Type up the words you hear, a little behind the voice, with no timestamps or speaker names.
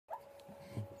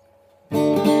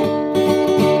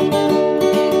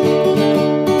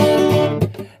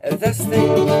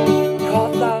thing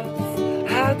called love.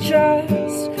 I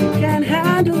just can't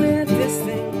handle it. This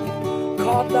thing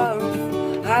called love.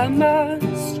 I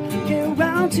must get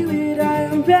around to it. I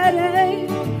am ready.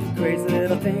 Crazy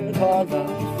little thing called love.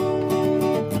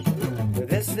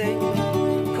 This thing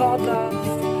called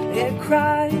love. It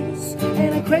cries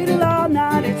in a cradle all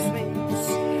night. It swings,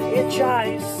 it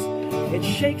jives, it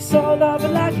shakes all over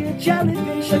like a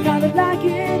jellyfish. I kinda like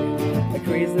it. A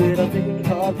crazy little thing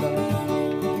called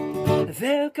love.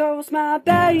 There goes my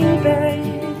baby.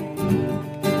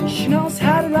 She knows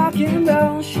how to rock and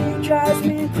roll. She drives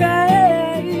me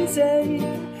crazy.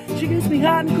 She gives me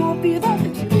hot and cool fever,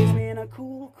 and she leaves me in a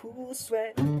cool, cool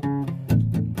sweat.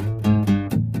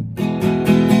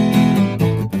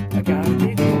 I gotta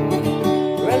be cool,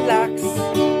 relax,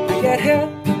 and get hip,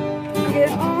 and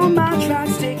get on my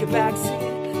tracks, take a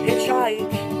backseat,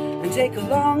 hitchhike, and take a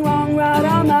long, long ride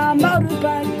on my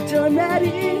motorbike till I'm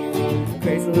ready.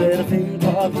 Crazy little thing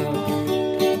called love.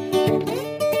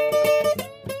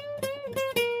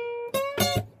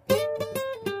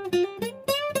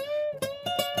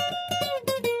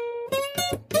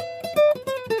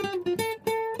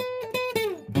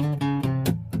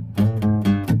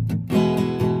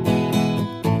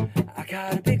 I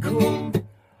gotta be cool,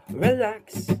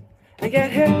 relax, and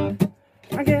get hip,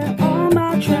 and get on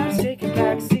my tracks, take a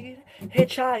backseat,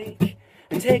 hitchhike,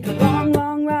 and take a long,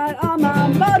 long ride on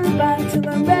my motorbike till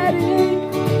I'm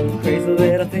ready. Crazy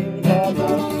little thing called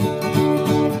love.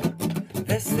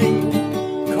 This thing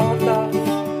called love.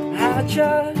 I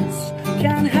just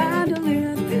can't handle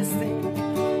it. This thing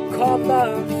called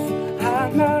love. I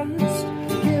must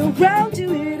get around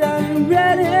to it. I'm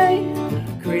ready.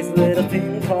 Crazy little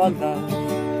thing called love.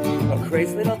 A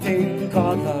crazy little thing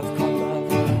called love, called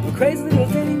love. A crazy little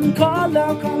thing called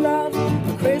love, called love.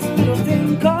 A crazy little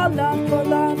thing called love, called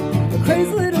love. A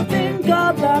crazy little thing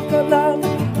called love, called love.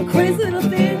 A crazy little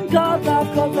thing called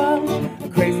love, called love. A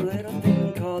crazy little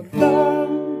thing called love.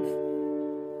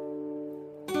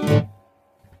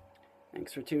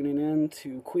 Thanks for tuning in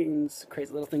to Queen's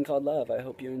Crazy Little Thing Called Love. I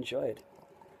hope you enjoyed.